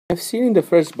I've seen in the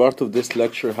first part of this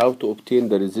lecture how to obtain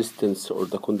the resistance or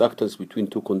the conductance between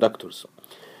two conductors.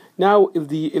 Now, if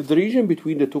the region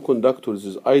between the two conductors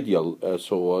is ideal,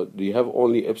 you have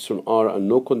only epsilon r and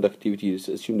no conductivity, let's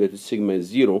assume that sigma is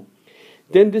 0,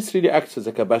 then this really acts as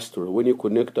a capacitor. When you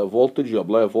connect a voltage, you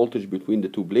apply a voltage between the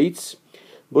two plates,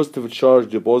 positive charge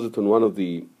deposit on one of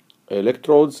the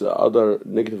electrodes, the other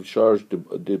negative charge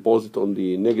deposit on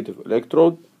the negative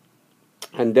electrode,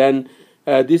 and then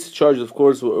these charges, of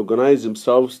course, will organize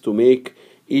themselves to make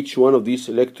each one of these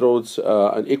electrodes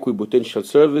an equipotential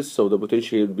surface. So the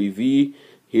potential will be V,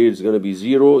 here is going to be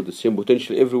 0, the same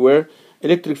potential everywhere.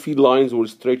 Electric field lines will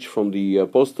stretch from the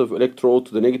positive electrode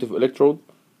to the negative electrode.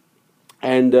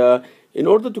 And in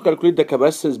order to calculate the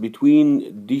capacitance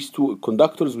between these two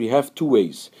conductors, we have two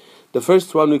ways. The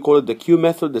first one we call it the Q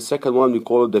method, the second one we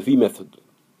call it the V method.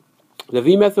 The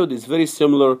V method is very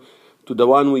similar to the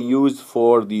one we used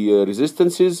for the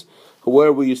resistances,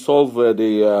 where we solve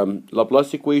the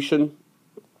Laplace equation.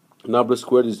 Nabla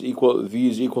squared is equal,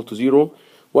 V is equal to 0.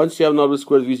 Once you have Nabla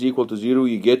squared, V is equal to 0,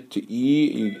 you get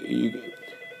E.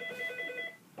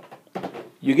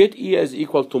 You get E as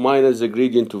equal to minus the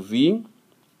gradient of V.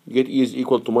 You get E is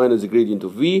equal to minus the gradient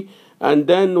of V. And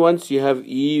then once you have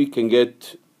E, you can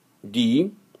get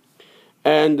D.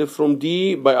 And from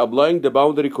D, by applying the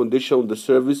boundary condition on the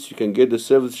surface, you can get the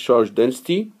surface charge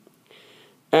density.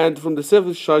 And from the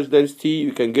surface charge density,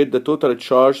 you can get the total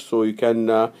charge, so you can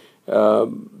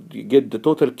get the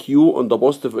total Q on the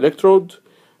positive electrode.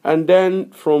 And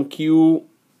then from Q,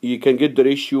 you can get the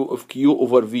ratio of Q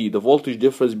over V, the voltage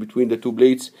difference between the two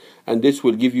plates, and this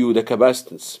will give you the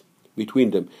capacitance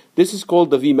between them. This is called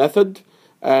the V method,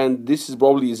 and this is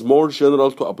probably more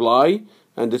general to apply.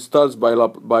 And it starts by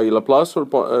Laplace or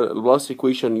Laplace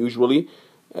equation usually.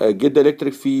 Get the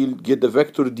electric field, get the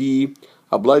vector D,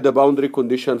 apply the boundary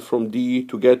condition from D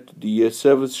to get the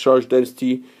surface charge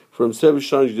density. From surface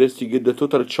charge density, get the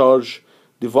total charge,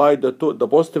 divide the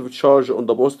positive charge on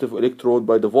the positive electrode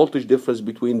by the voltage difference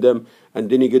between them, and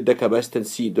then you get the capacitance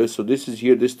C. So this is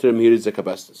here, this term here is the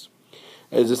capacitance.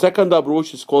 The second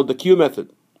approach is called the Q method.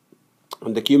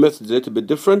 And the Q method is a little bit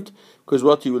different, because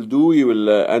what you will do,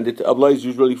 and it applies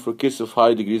usually for cases of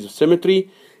high degrees of symmetry.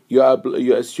 You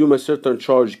assume a certain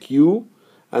charge Q,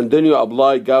 and then you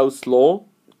apply Gauss' law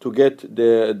to get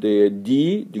the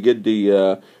D, you get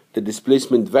the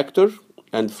displacement vector,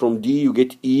 and from D you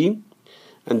get E,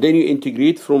 and then you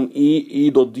integrate from E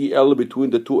dot dl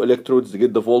between the two electrodes to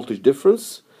get the voltage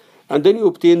difference. And then you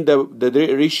obtain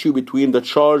the ratio between the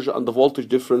charge and the voltage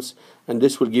difference, and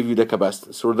this will give you the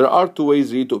capacitance. So there are two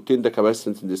ways really to obtain the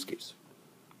capacitance in this case.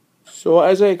 So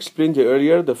as I explained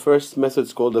earlier, the first method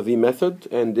is called the V method,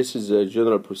 and this is a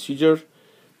general procedure.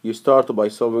 You start by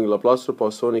solving Laplace or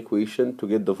Poisson equation to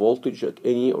get the voltage at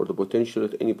any, or the potential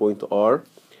at any point R.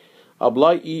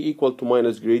 Apply E equal to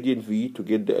minus gradient V to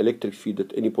get the electric field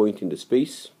at any point in the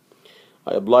space.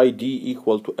 I apply D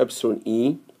equal to epsilon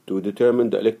E to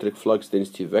determine the electric flux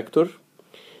density vector.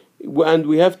 And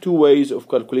we have two ways of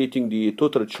calculating the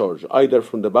total charge. Either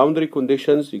from the boundary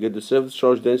conditions, you get the surface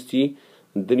charge density,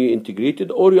 and then you integrate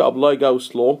it, or you apply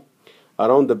Gauss' law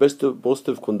around the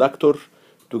positive conductor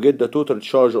to get the total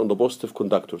charge on the positive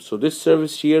conductor. So this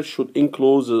surface here should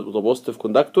enclose the positive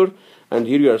conductor, and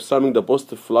here you are summing the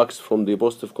positive flux from the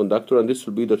positive conductor, and this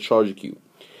will be the charge Q.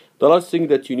 The last thing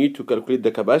that you need to calculate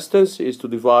the capacitance is to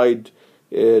divide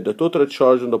the total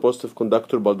charge on the positive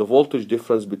conductor by the voltage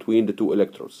difference between the two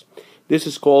electrodes. This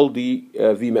is called the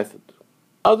V method.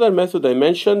 Other method I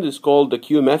mentioned is called the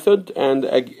Q method, and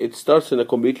it starts in a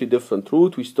completely different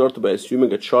route. We start by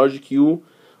assuming a charge Q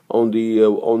on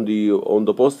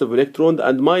the positive electrode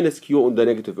and minus Q on the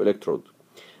negative electrode,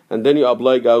 and then you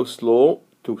apply Gauss' law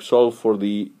to solve for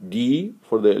the D,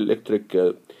 for the electric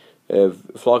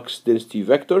flux density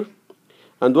vector.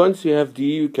 And once you have D,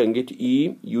 you can get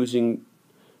E using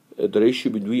the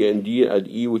ratio between V and D at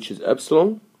E, which is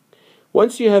epsilon.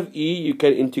 Once you have E, you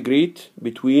can integrate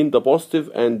between the positive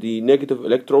and the negative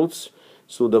electrodes.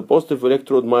 So the positive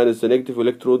electrode minus the negative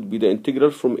electrode be the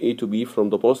integral from A to B from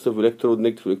the positive electrode,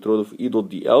 negative electrode of E dot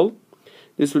dl.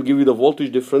 This will give you the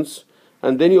voltage difference,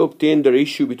 and then you obtain the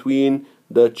ratio between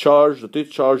the charge, the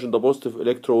total charge on the positive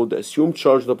electrode, the assumed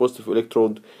charge on the positive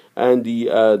electrode, and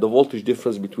the voltage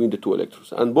difference between the two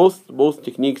electrodes. And both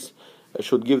techniques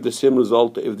should give the same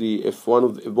result if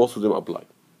both of them apply.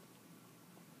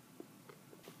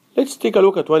 Let's take a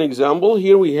look at one example.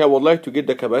 Here we would like to get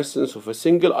the capacitance of a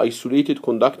single isolated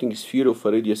conducting sphere of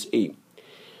a radius A.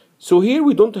 So here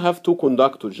we don't have two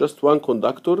conductors, just one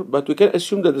conductor, but we can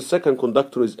assume that the second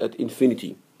conductor is at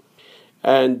infinity.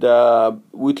 And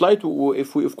we try to,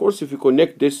 if we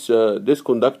connect this this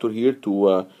conductor here to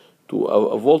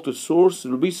a voltage source,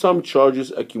 there will be some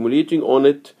charges accumulating on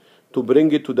it to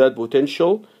bring it to that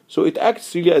potential. So it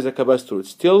acts really as a capacitor. It's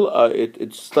still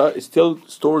it still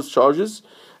stores charges,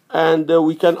 and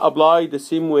we can apply the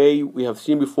same way we have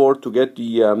seen before to get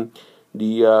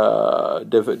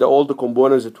all the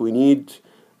components that we need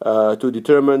to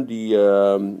determine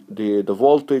the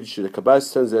voltage, the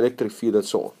capacitance, the electric field, and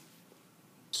so on.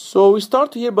 So we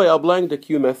start here by applying the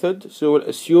Q method. So we'll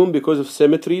assume, because of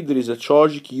symmetry, there is a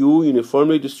charge Q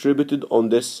uniformly distributed on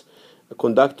this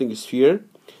conducting sphere,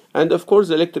 and of course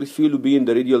the electric field will be in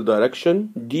the radial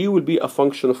direction. D will be a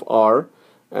function of R,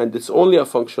 and it's only a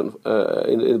function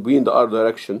in the R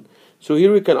direction. So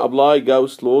here we can apply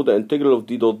Gauss law. The integral of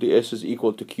D dot ds is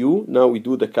equal to Q. Now we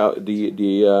do the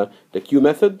Q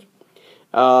method.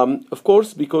 Of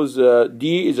course, because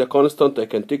D is a constant, I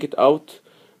can take it out.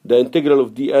 The integral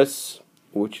of ds,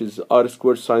 which is r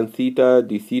squared sine theta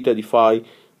d theta d phi,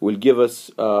 will give us,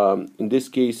 in this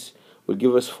case, will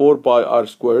give us 4 pi r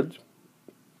squared.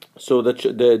 So that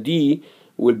the d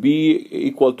will be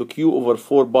equal to q over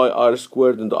 4 pi r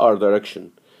squared in the r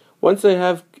direction. Once I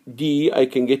have d, I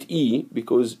can get E,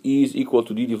 because E is equal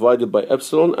to d divided by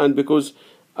epsilon, and because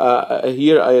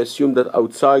here I assume that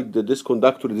outside this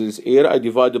conductor there is air, I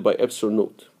divided by epsilon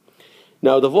naught.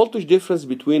 Now the voltage difference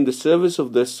between the surface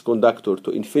of this conductor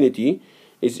to infinity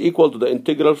is equal to the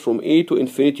integral from a to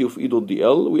infinity of E dot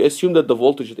dl. We assume that the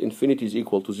voltage at infinity is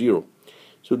equal to 0.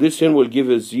 So this here will give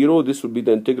us 0. This will be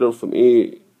the integral from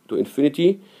a to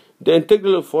infinity. The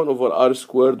integral of 1 over r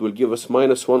squared will give us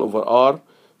minus 1 over r.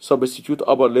 Substitute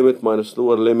upper limit minus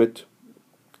lower limit,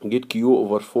 get q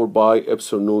over 4 pi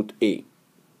epsilon naught a.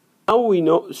 Now we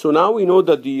know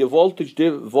that the voltage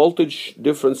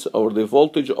difference, or the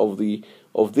voltage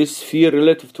of this sphere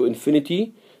relative to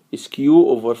infinity, is q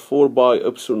over 4 pi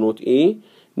epsilon naught a.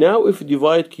 Now if we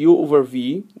divide q over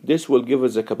v, this will give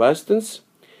us a capacitance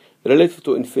relative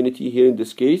to infinity here in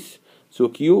this case. So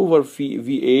q over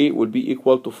va will be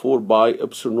equal to 4 pi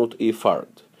epsilon naught a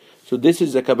farad. So this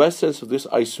is the capacitance of this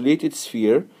isolated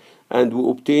sphere, and we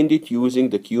obtained it using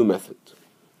the Q method.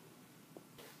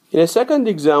 In a second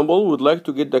example, we would like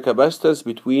to get the capacitance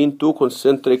between two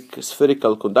concentric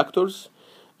spherical conductors.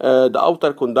 The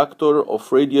outer conductor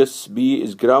of radius b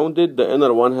is grounded. The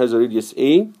inner one has a radius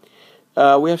a.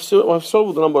 We have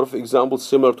solved a number of examples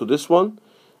similar to this one,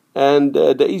 and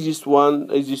the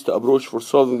easiest approach for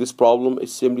solving this problem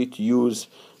is simply to use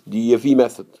the V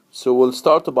method. So we'll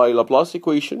start by Laplace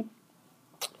equation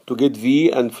to get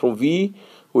V, and from V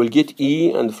we'll get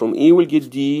E, and from E we'll get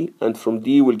D, and from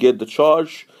D we'll get the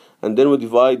charge, and then we'll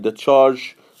divide the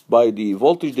charge by the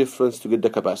voltage difference to get the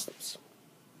capacitance.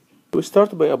 We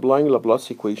start by applying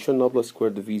Laplace equation. Laplace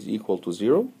squared V is equal to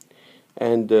 0,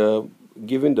 and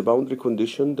given the boundary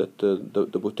condition that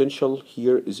the potential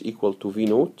here is equal to V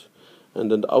naught,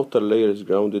 and then the outer layer is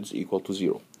grounded, is equal to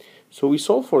 0. So we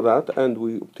solve for that, and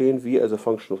we obtain V as a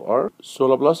function of R. So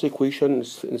Laplace equation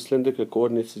in cylindrical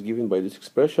coordinates is given by this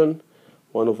expression: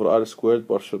 1 over r squared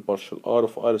partial r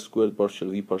of r squared partial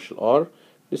V partial r.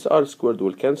 This r squared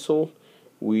will cancel.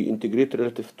 We integrate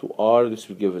relative to r. This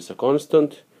will give us a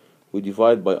constant. We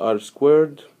divide by r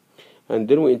squared, and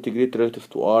then we integrate relative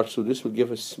to r. So this will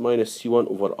give us minus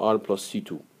c1 over r plus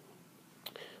c2.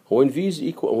 When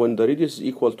the radius is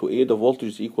equal to a, the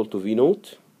voltage is equal to V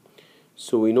naught.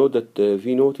 So we know that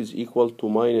V naught is equal to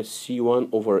minus C1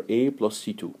 over A plus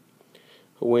C2.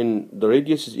 When the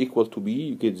radius is equal to B,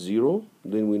 you get 0.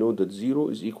 Then we know that 0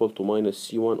 is equal to minus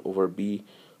C1 over B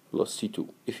plus C2.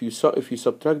 If you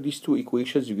subtract these two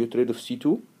equations, you get rid of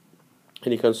C2,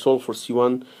 and you can solve for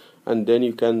C1, and then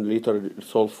you can later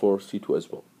solve for C2 as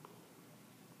well.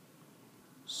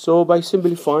 So by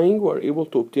simplifying, we're able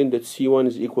to obtain that C1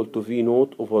 is equal to V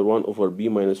naught over 1 over B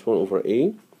minus 1 over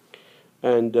A.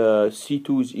 And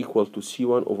C2 is equal to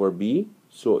C1 over B.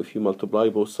 So if you multiply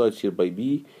both sides here by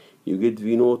B, you get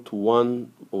V naught to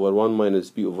 1 over 1 minus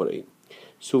B over A.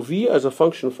 So V as a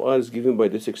function of R is given by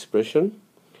this expression.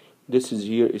 This is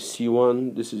here is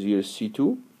C1, this is here is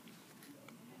C2.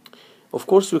 Of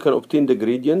course, we can obtain the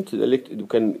gradient. We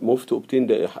can move to obtain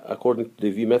according to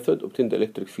the V method, obtain the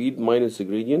electric field minus the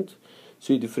gradient.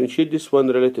 So you differentiate this one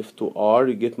relative to R,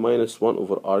 you get minus 1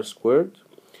 over R squared,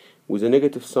 with a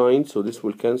negative sign, so this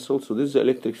will cancel. So this is the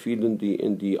electric field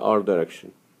in the R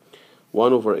direction.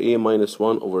 1 over A minus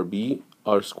 1 over B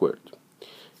R squared.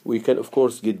 We can of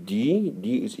course get D.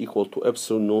 D is equal to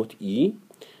epsilon naught E.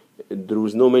 There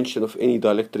was no mention of any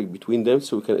dielectric between them,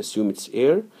 so we can assume it's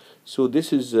air. So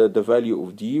this is the value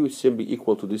of D, which is simply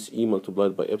equal to this E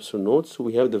multiplied by epsilon naught. So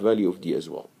we have the value of D as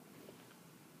well.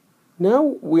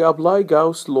 Now we apply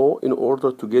Gauss law in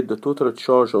order to get the total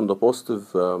charge on the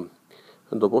positive on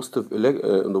the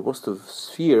positive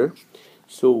sphere.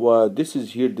 So this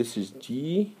is here. This is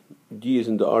d. D is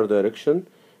in the r direction.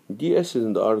 ds is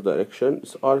in the r direction.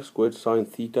 It's r squared sine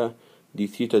theta d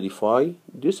theta d phi.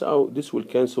 This will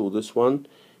cancel this one.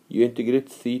 You integrate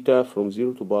theta from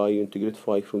 0 to pi. You integrate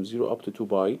phi from 0 up to 2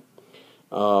 pi.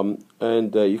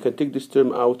 And you can take this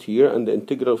term out here, and the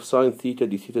integral of sine theta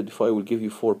d theta d phi will give you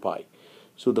 4 pi.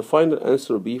 So the final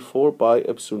answer will be 4 pi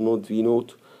epsilon naught v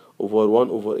naught over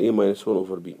 1 over a minus 1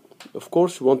 over b. Of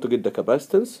course, we want to get the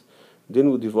capacitance.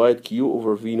 Then we divide q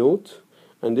over v naught,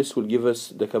 and this will give us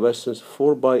the capacitance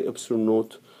 4 pi epsilon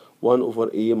naught 1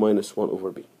 over a minus 1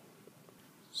 over b.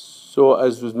 So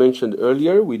as was mentioned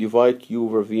earlier, we divide q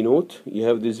over v naught. You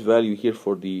have this value here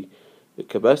for the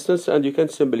capacitance, and you can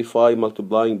simplify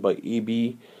multiplying by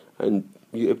AB, and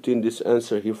you obtain this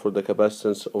answer here for the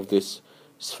capacitance of this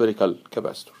spherical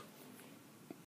capacitor.